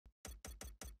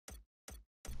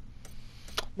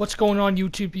What's going on,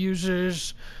 YouTube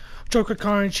users? Joker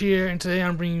Carnage here, and today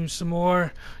I'm bringing you some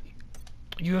more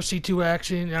UFC 2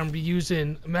 action. And I'm going to be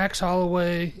using Max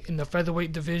Holloway in the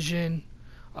featherweight division.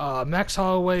 Max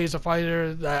Holloway is a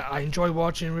fighter that I enjoy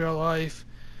watching in real life.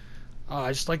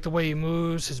 I just like the way he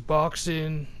moves. His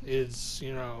boxing is,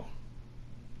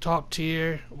 top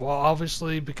tier. Well,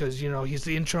 obviously, because, he's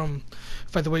the interim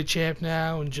featherweight champ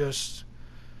now, and just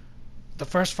the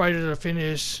first fighter to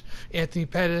finish Anthony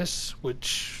Pettis,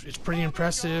 which is pretty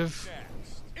impressive.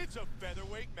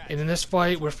 And in this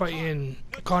fight, we're fighting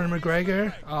Conor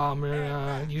McGregor. I'm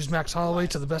going to use Max Holloway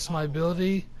to the best of my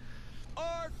ability.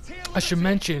 I should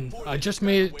mention, I just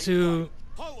made it to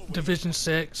Division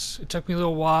 6. It took me a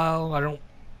little while. I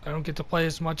don't get to play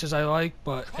as much as I like,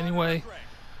 but anyway,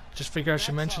 just figure I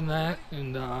should mention that.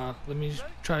 And let me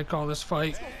try to call this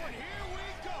fight.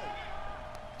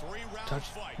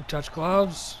 Touch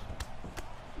gloves.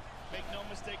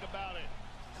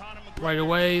 Right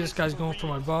away, this guy's going for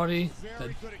my body.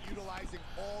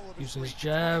 Using his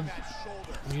jab.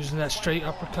 I'm using that straight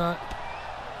uppercut.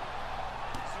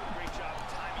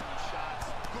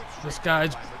 This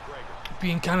guy's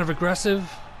being kind of aggressive.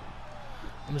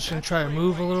 I'm just going to try to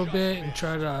move a little bit and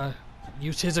try to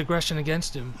use his aggression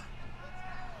against him.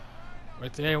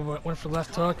 Right there, went for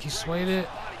left hook. He swayed it.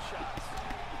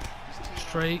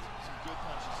 Straight.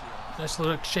 Nice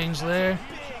little exchange there.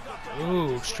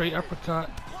 Ooh, straight uppercut.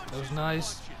 That was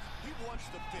nice.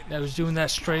 I was doing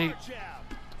that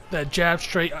jab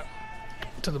straight up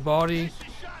to the body.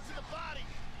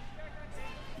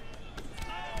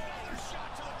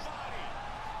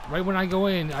 Right when I go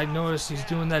in, I notice he's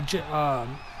doing that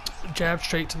jab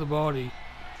straight to the body.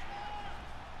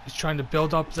 He's trying to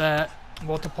build up that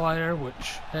multiplier,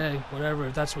 which, hey, whatever.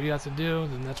 If that's what you have to do,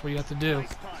 then that's what you have to do.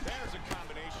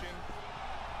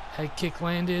 Head kick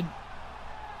landed.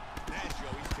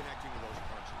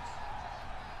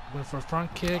 Went for a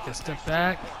front kick. I stepped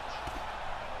back.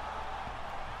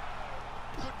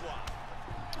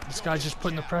 This guy's just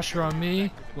putting the pressure on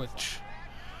me, which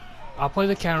I'll play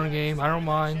the counter game. I don't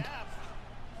mind.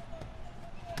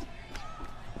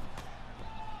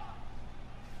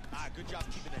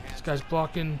 This guy's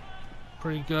blocking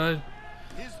pretty good.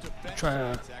 Try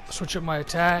to switch up my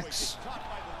attacks.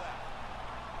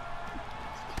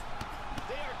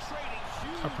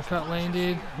 Uppercut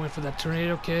landed. Went for that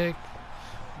tornado kick.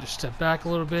 Just step back a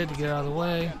little bit to get out of the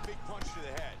way.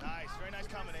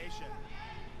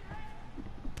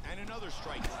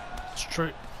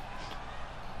 Straight.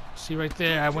 See right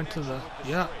there, I went to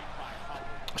the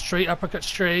straight uppercut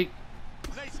straight.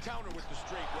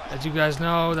 As you guys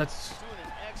know, that's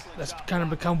kind of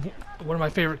become one of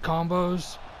my favorite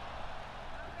combos.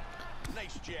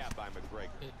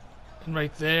 And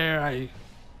right there, I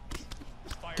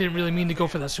didn't really mean to go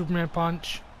for that Superman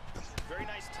punch.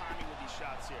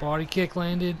 Body kick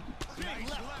landed.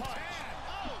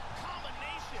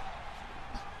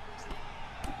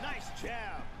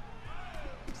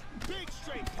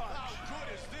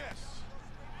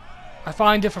 I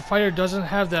find if a fighter doesn't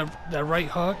have that right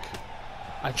hook,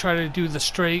 I try to do the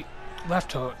straight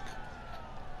left hook.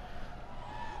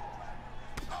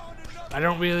 I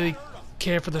don't really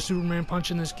care for the Superman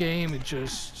punch in this game.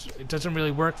 It doesn't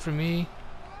really work for me.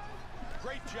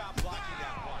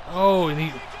 Oh,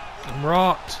 and I'm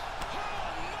rocked.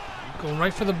 Going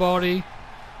right for the body.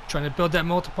 Trying to build that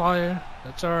multiplier.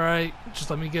 That's alright. Just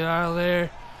let me get out of there.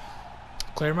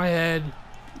 Clear my head.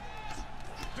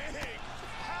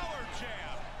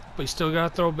 But you still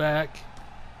gotta throw back.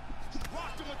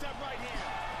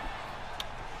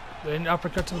 Then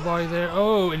uppercut to the body there.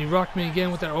 Oh, and he rocked me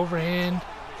again with that overhand.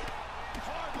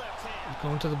 He's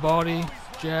going to the body.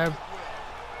 Jab.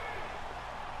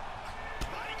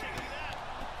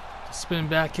 Spinning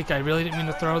back kick. I really didn't mean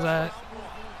to throw that.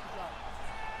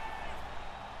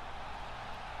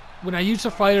 When I use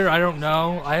a fighter, I don't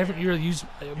know. I haven't really used.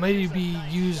 Maybe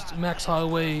used Max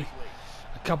Holloway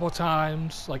a couple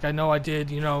times. Like I know I did,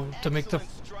 to make the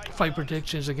fight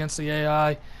predictions against the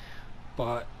AI.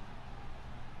 But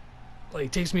like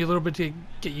it takes me a little bit to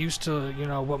get used to,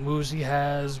 what moves he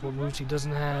has, what moves he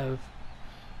doesn't have.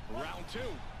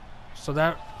 So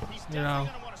that,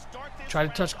 try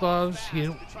to touch gloves. He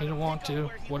didn't want to.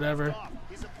 Whatever.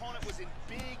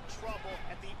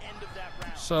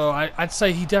 So I'd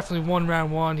say he definitely won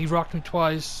round one. He rocked me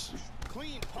twice.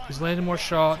 He's landing more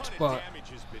shots, but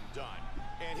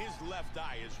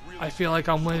I feel like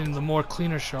I'm landing the more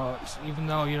cleaner shots, even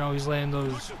though he's landing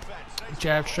those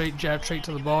jab straight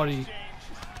to the body.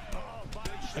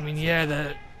 I mean, yeah,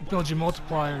 that builds your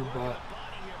multiplier, but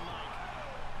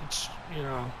it's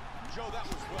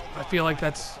I feel like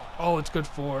that's all it's good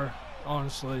for,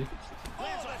 honestly.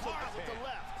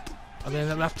 I land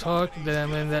that left hook, then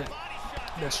I land that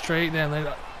straight, then I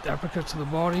land the uppercut to the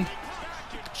body.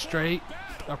 Straight,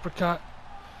 uppercut,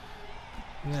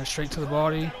 and then straight to the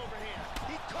body.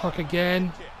 Hook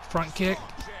again, front kick.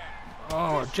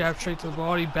 Oh, jab straight to the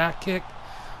body, back kick,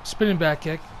 spinning back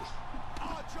kick.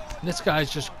 This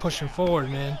guy's just pushing forward,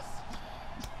 man.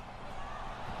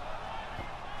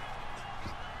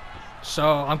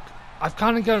 So I've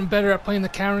kind of gotten better at playing the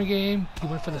counter game. He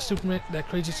went for the Superman, that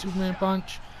crazy Superman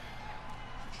punch.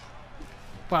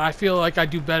 But I feel like I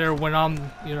do better when I'm,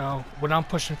 when I'm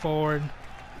pushing forward.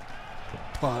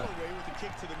 But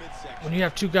when you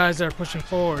have two guys that are pushing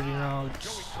forward,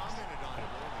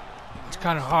 it's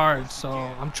kind of hard. So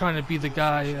I'm trying to be the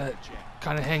guy that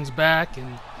kind of hangs back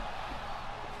and,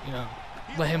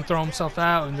 let him throw himself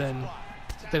out, and then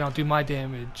I'll do my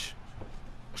damage.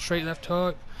 Straight left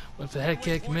hook, went for the head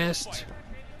kick, missed.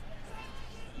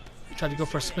 Tried to go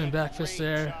for a spin back fist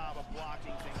there.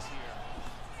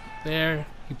 There,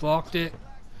 he blocked it.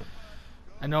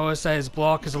 I noticed that his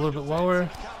block is a little bit lower.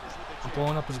 I'm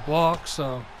blowing up his block,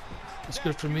 so it's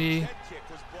good for me.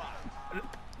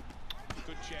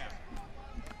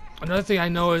 Another thing I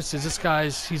noticed is this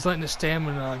guy's, he's letting his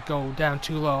stamina go down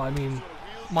too low. I mean,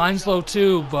 mine's low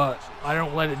too, but I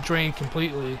don't let it drain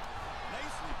completely.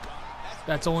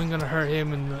 That's only going to hurt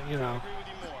him in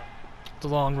the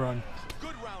long run.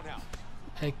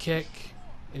 Head kick.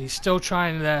 And he's still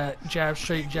trying that jab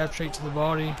straight to the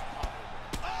body.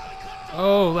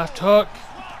 Oh, left hook.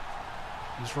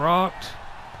 He's rocked.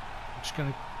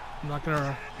 I'm not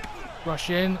gonna rush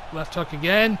in. Left hook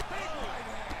again.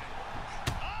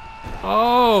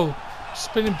 Oh,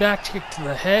 spinning back kick to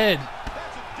the head.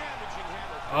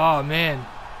 Oh man.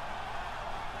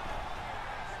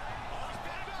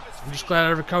 I'm just glad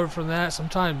I recovered from that.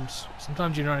 Sometimes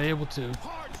you're not able to.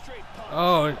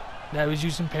 Oh, now he's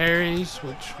using parries,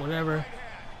 which, whatever.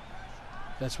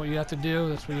 That's what you have to do.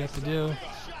 That's what you have to do.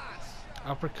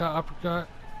 Uppercut, uppercut.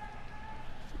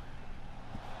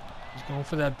 He's going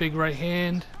for that big right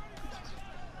hand.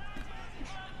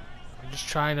 I'm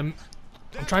trying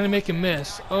to make him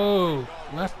miss. Oh,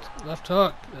 left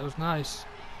hook. That was nice.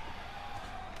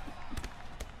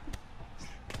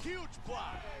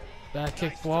 Back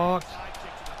kick block.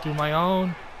 Do my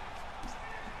own.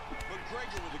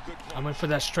 I went for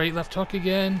that straight left hook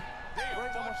again.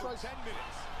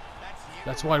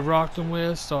 That's what I rocked him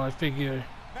with, so I figure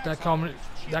that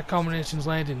combination's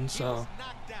landing, so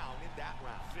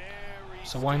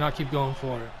why not keep going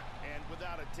for it? And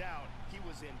without a doubt, he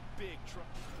was in big trouble.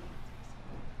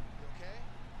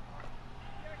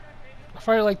 A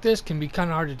fighter like this can be kind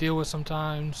of hard to deal with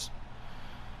sometimes,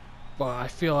 but I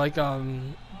feel like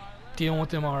I'm dealing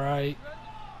with him alright.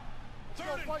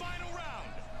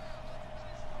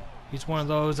 He's one of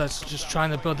those that's just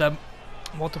trying to build that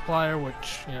multiplier,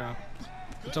 which,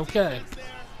 it's okay.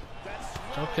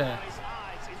 It's okay.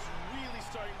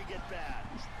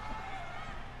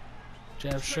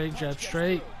 Jab straight, jab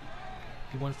straight.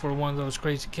 He went for one of those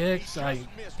crazy kicks. I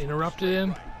interrupted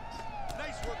him.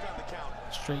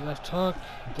 Straight left hook.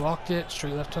 He blocked it.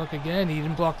 Straight left hook again. He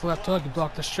didn't block the left hook. He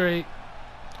blocked the straight.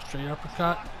 Straight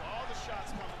uppercut.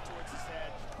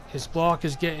 His block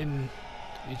is getting...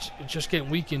 It's just getting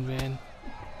weakened, man.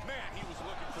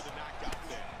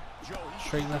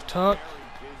 Straight left hook.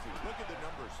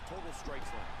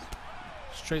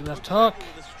 Straight left hook.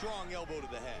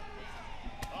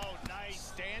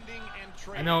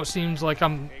 I know it seems like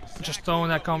I'm just throwing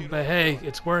that combo, but hey,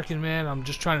 it's working, man. I'm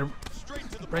just trying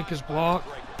to break his block.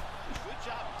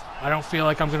 I don't feel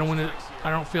like I'm gonna win it. I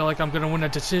don't feel like I'm gonna win a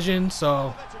decision,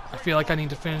 so I feel like I need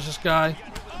to finish this guy.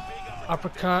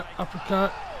 Uppercut,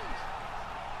 uppercut.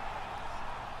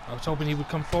 I was hoping he would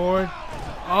come forward.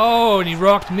 Oh, and he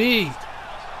rocked me.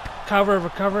 Cover,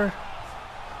 recover.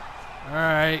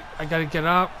 Alright, I gotta get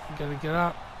up. Gotta get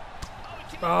up.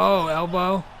 Oh,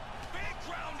 elbow.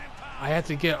 I had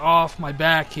to get off my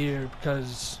back here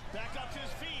because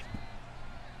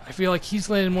I feel like he's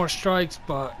landing more strikes,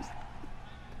 but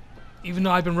even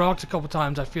though I've been rocked a couple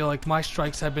times, I feel like my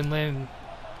strikes have been landing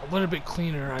a little bit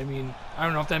cleaner. I mean, I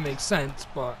don't know if that makes sense,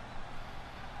 but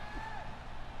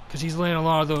because he's landing a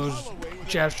lot of those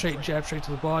jab straight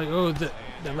to the body. Oh, the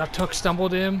left hook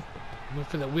stumbled him. Went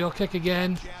for that wheel kick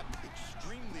again.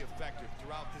 Extremely effective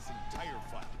throughout this entire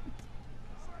fight.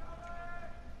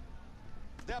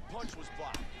 That punch was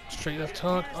blocked. Straight left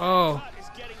hook. Oh.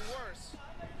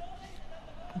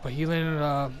 But he landed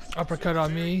an uppercut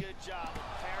on me.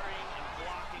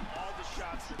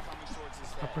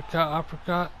 Uppercut,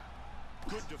 uppercut.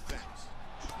 Good defense.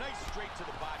 Nice straight to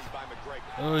the body by McGregor.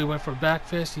 Oh, he went for a back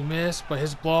fist. He missed, but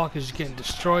his block is getting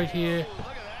destroyed here.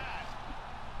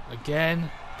 Again.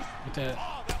 with that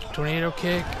tornado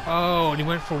kick. Oh, and he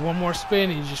went for one more spin.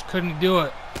 He just couldn't do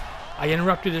it. I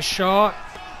interrupted his shot,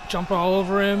 jumped all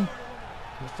over him.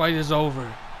 The fight is over.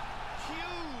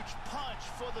 Huge punch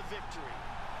for the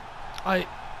victory.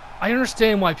 I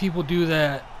understand why people do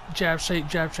that. Jab straight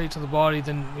to the body,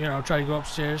 then try to go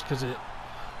upstairs, because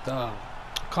the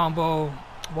combo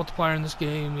multiplier in this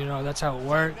game, that's how it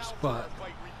works. But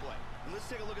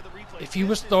if he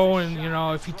was throwing,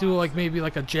 if he threw like maybe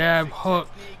like a jab hook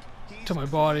to my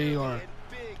body or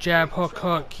jab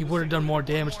hook, he would have done more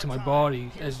damage to my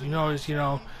body. As you notice,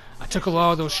 I took a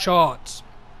lot of those shots,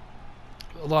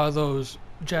 a lot of those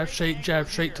jab straight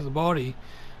to the body,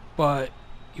 but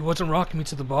he wasn't rocking me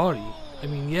to the body. I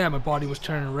mean, yeah, my body was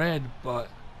turning red, but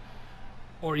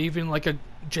or even like a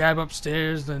jab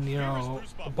upstairs, then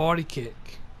a body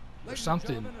kick or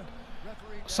something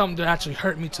that actually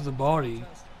hurt me to the body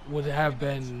would have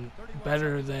been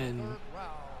better than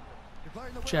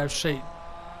jab straight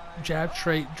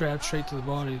to the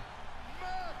body.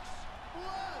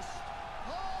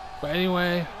 But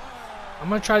anyway, I'm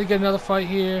gonna try to get another fight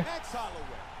here.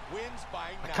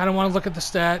 I kind of want to look at the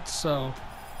stats, so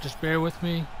just bear with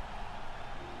me.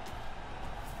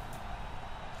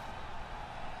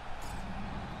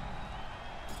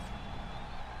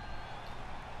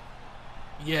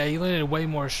 Yeah, he landed way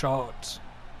more shots,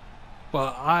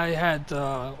 but I had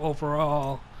the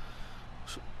overall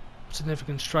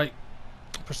significant strike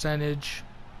percentage.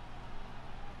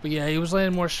 But yeah, he was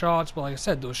landing more shots, but like I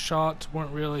said, those shots weren't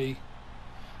really,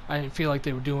 I didn't feel like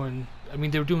they were doing, I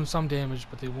mean, they were doing some damage,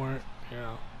 but they weren't,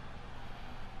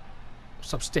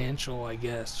 substantial, I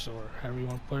guess, or however you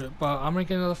want to put it. But I'm gonna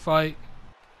get another fight,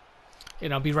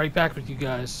 and I'll be right back with you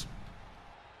guys.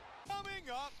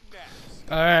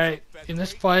 Alright, in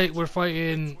this fight, we're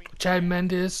fighting Chad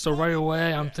Mendes, so right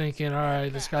away I'm thinking,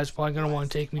 alright, this guy's probably going to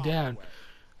want to take me down.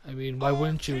 I mean, why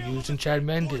wouldn't you? Using Chad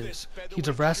Mendes. He's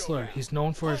a wrestler. He's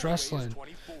known for his wrestling.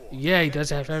 Yeah, he does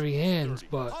have heavy hands,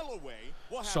 but...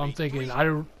 So I'm thinking, I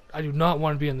do not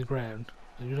want to be on the ground.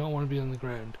 I do not want to be on the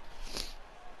ground.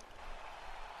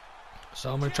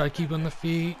 So I'm going to try to keep on the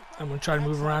feet. I'm going to try to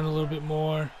move around a little bit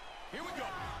more.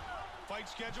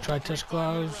 Try to touch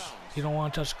gloves. You don't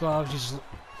want to touch gloves. He's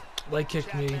leg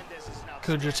kicked me.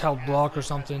 Could have just held block or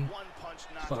something.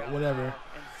 But whatever.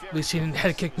 At least he didn't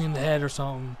head kick me in the head or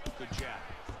something.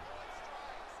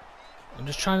 I'm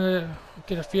just trying to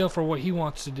get a feel for what he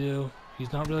wants to do.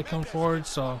 He's not really coming forward,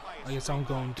 so I guess I'm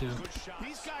going to.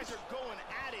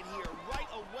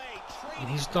 And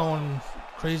he's throwing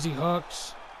crazy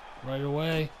hooks right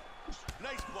away.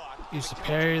 Used to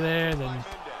parry there, then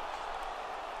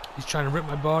he's trying to rip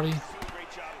my body.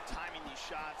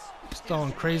 He's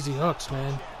throwing crazy hooks,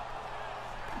 man.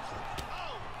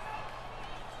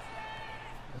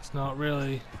 It's not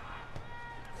really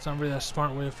a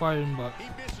smart way of fighting, but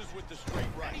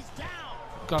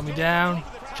got me down,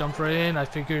 jumped right in. I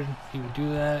figured he would do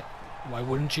that. Why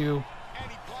wouldn't you?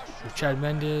 With Chad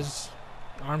Mendes,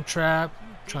 arm trap,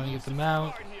 trying to get them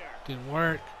out. Didn't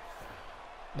work.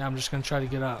 Now I'm just gonna try to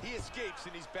get up. He escapes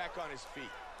and he's back on his feet.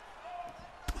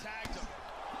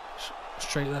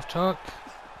 Straight left hook.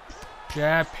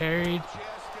 Jab, parried.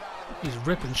 He's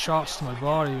ripping shots to my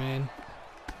body, man.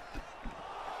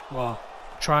 Well,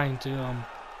 trying to.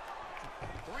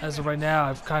 As of right now,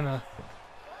 I've kind of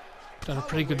done a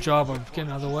pretty good job of getting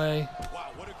out of the way.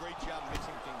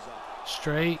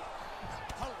 Straight.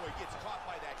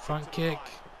 Front kick.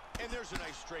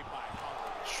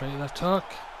 Straight left hook.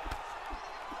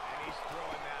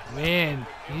 Man,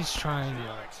 he's trying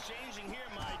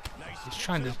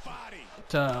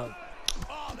to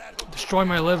destroy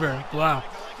my liver. Wow.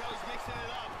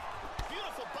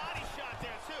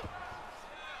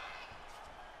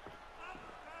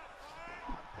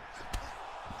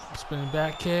 Spinning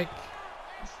back kick.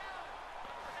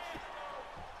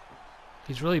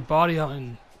 He's really body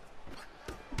hunting,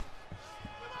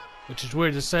 which is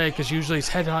weird to say because usually he's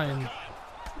head hunting.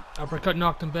 Uppercut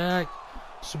knocked him back.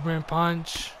 Superman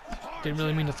punch. Didn't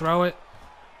really mean to throw it.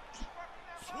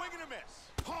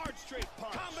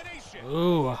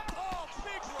 Ooh.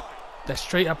 That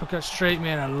straight uppercut straight,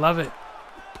 man. I love it.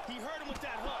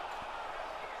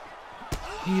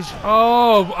 He's,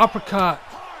 oh, uppercut.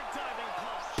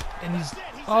 And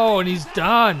he's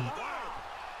done.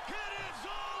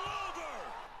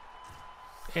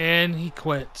 And he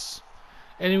quits.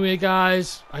 Anyway,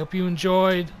 guys, I hope you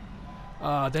enjoyed.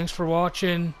 Thanks for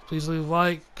watching. Please leave a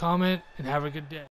like, comment, and have a good day.